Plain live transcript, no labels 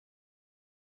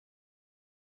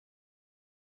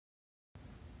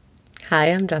Hi,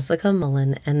 I'm Jessica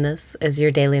Mullen, and this is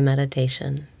your daily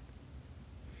meditation.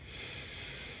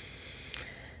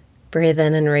 Breathe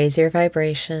in and raise your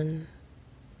vibration.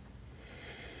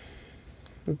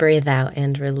 Breathe out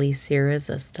and release your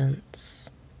resistance.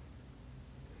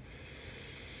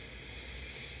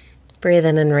 Breathe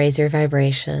in and raise your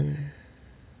vibration.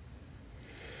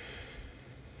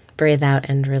 Breathe out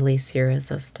and release your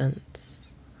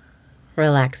resistance.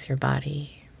 Relax your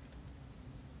body.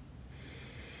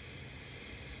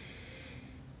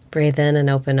 Breathe in and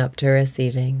open up to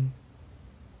receiving.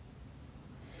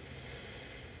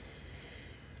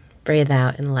 Breathe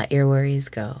out and let your worries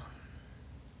go.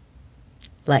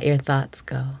 Let your thoughts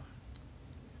go.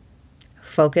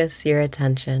 Focus your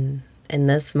attention in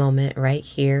this moment right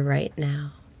here, right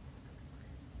now,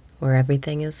 where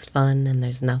everything is fun and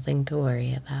there's nothing to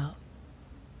worry about.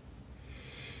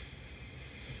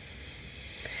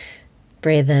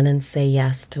 Breathe in and say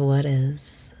yes to what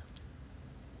is.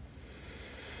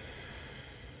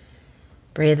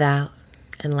 Breathe out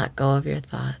and let go of your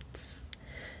thoughts.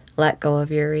 Let go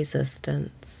of your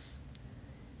resistance.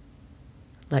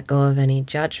 Let go of any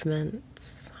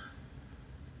judgments.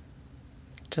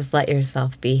 Just let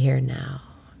yourself be here now,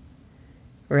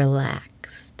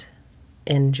 relaxed.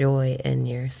 Enjoy in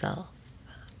yourself.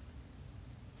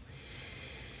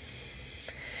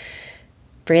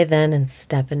 Breathe in and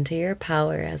step into your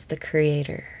power as the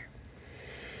creator.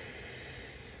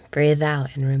 Breathe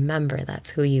out and remember that's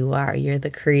who you are. You're the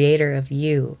creator of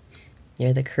you.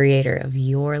 You're the creator of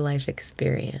your life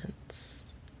experience.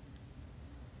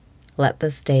 Let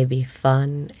this day be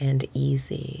fun and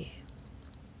easy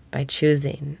by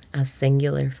choosing a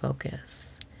singular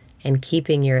focus and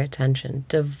keeping your attention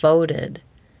devoted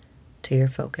to your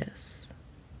focus.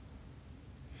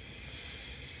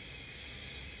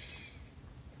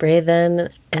 Breathe in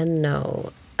and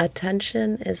know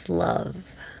attention is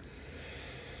love.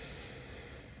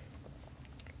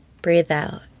 Breathe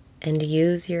out and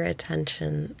use your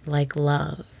attention like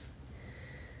love.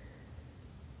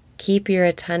 Keep your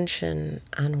attention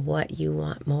on what you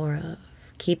want more of.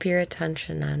 Keep your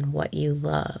attention on what you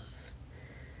love.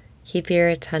 Keep your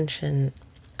attention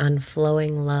on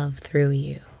flowing love through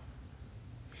you.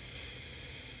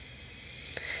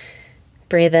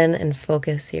 Breathe in and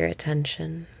focus your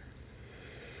attention.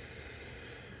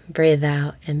 Breathe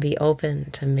out and be open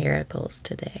to miracles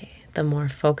today. The more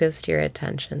focused your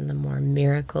attention, the more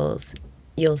miracles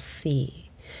you'll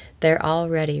see. They're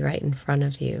already right in front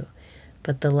of you,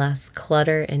 but the less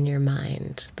clutter in your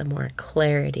mind, the more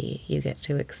clarity you get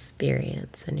to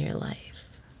experience in your life.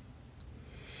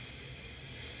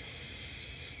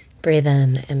 Breathe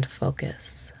in and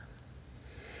focus.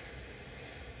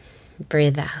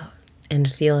 Breathe out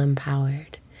and feel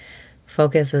empowered.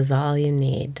 Focus is all you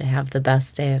need to have the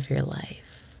best day of your life.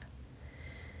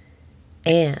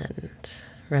 And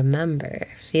remember,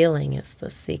 feeling is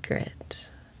the secret.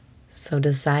 So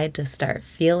decide to start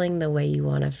feeling the way you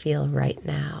want to feel right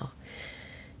now,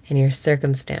 and your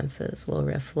circumstances will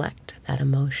reflect that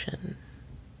emotion.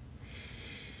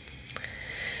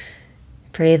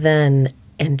 Breathe in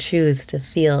and choose to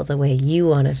feel the way you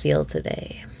want to feel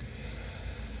today.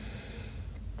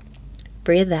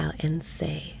 Breathe out and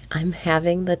say, I'm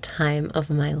having the time of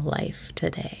my life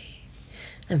today.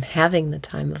 I'm having the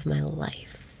time of my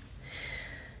life.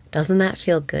 Doesn't that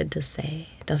feel good to say?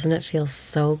 Doesn't it feel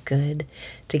so good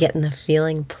to get in the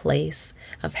feeling place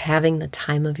of having the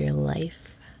time of your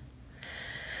life?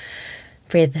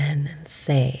 Breathe in and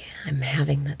say, I'm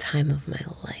having the time of my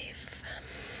life.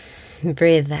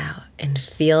 Breathe out and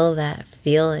feel that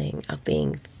feeling of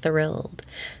being thrilled,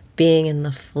 being in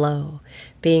the flow,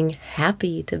 being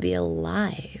happy to be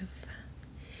alive.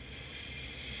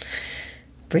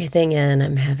 Breathing in,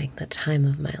 I'm having the time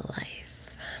of my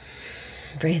life.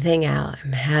 Breathing out,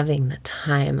 I'm having the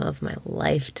time of my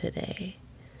life today.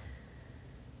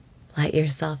 Let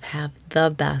yourself have the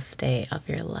best day of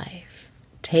your life.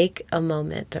 Take a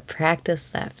moment to practice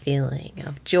that feeling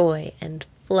of joy and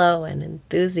flow and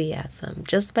enthusiasm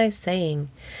just by saying,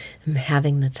 I'm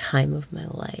having the time of my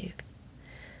life.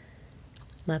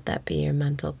 Let that be your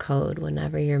mental code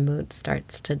whenever your mood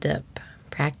starts to dip.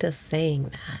 Practice saying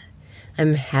that.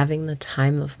 I'm having the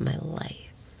time of my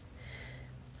life.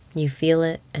 You feel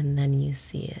it and then you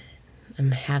see it.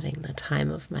 I'm having the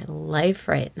time of my life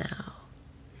right now.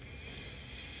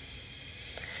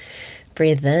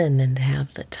 Breathe in and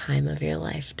have the time of your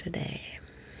life today.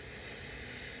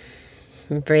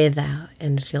 Breathe out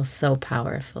and feel so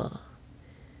powerful.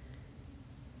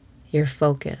 Your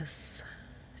focus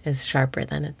is sharper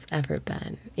than it's ever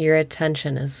been. Your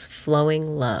attention is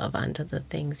flowing love onto the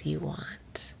things you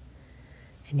want.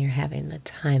 And you're having the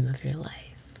time of your life.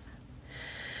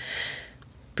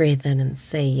 Breathe in and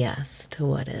say yes to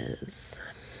what is.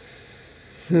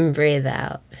 Breathe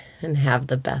out and have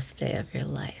the best day of your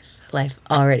life. Life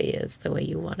already is the way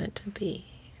you want it to be.